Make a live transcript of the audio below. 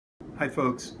Hi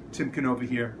folks, Tim Canova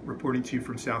here, reporting to you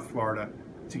from South Florida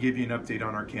to give you an update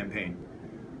on our campaign.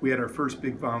 We had our first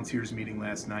big volunteers meeting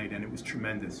last night and it was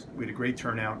tremendous. We had a great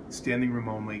turnout, standing room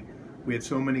only. We had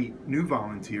so many new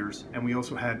volunteers and we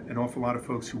also had an awful lot of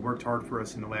folks who worked hard for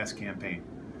us in the last campaign.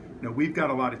 Now we've got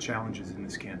a lot of challenges in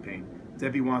this campaign.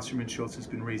 Debbie Wasserman Schultz has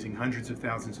been raising hundreds of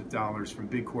thousands of dollars from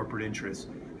big corporate interests,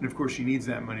 and of course she needs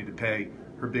that money to pay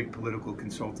her big political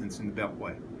consultants in the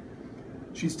Beltway.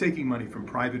 She's taking money from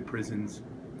private prisons,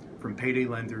 from payday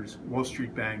lenders, Wall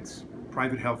Street banks,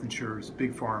 private health insurers,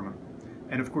 big pharma,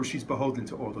 and of course she's beholden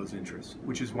to all those interests,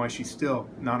 which is why she's still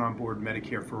not on board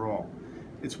Medicare for all.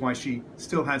 It's why she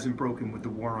still hasn't broken with the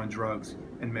war on drugs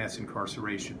and mass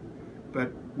incarceration.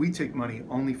 But we take money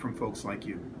only from folks like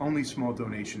you, only small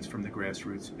donations from the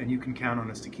grassroots, and you can count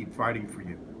on us to keep fighting for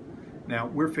you. Now,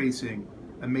 we're facing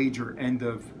a major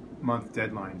end-of-month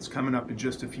deadline. It's coming up in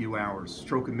just a few hours,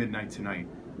 stroke of midnight tonight.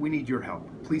 We need your help.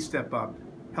 Please step up,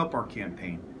 help our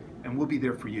campaign, and we'll be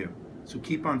there for you. So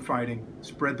keep on fighting,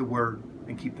 spread the word,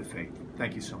 and keep the faith.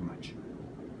 Thank you so much.